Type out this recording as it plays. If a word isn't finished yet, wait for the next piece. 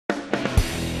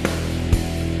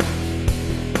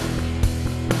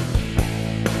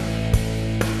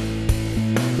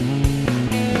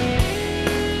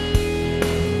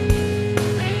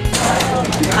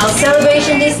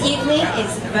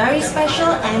very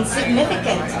special and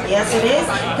significant. Yes, it is,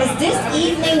 because this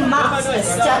evening marks the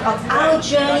start of our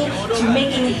journey to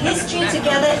making history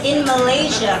together in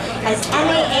Malaysia as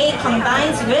MAA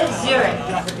combines with Zurich.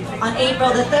 On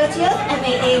April the 30th,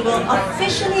 MAA will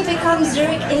officially become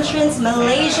Zurich Insurance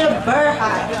Malaysia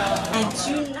Berhad. And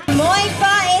tonight,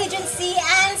 Moifa Agency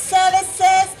and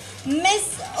Services,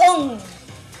 Miss Ung.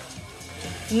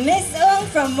 Miss Ung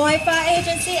from Moifa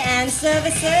Agency and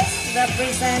Services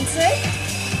represented.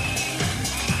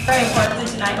 Very important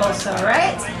tonight also,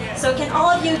 right? So can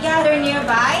all of you gather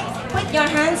nearby? Put your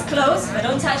hands close, but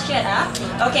don't touch it,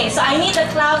 huh? Okay, so I need the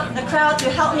crowd to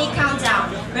help me count down.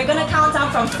 We're gonna count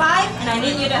down from 5, and I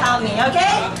need you to help me,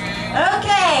 okay?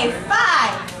 Okay,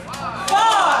 5,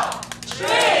 4,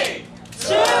 3,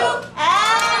 2,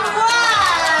 and 1!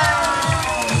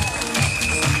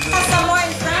 Have some more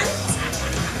in front.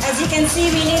 As you can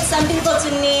see, we need some people to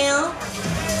kneel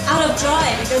out of joy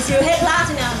because you hit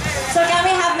platinum. So can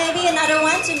we have maybe another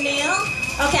one to kneel?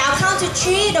 Okay, I'll count to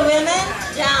 3, the women,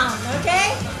 down,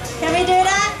 okay? Can we do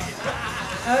that?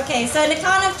 Okay, so in the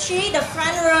count of 3, the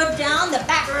front row down, the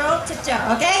back row tiptoe,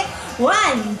 okay?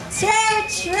 1, 2,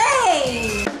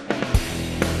 3!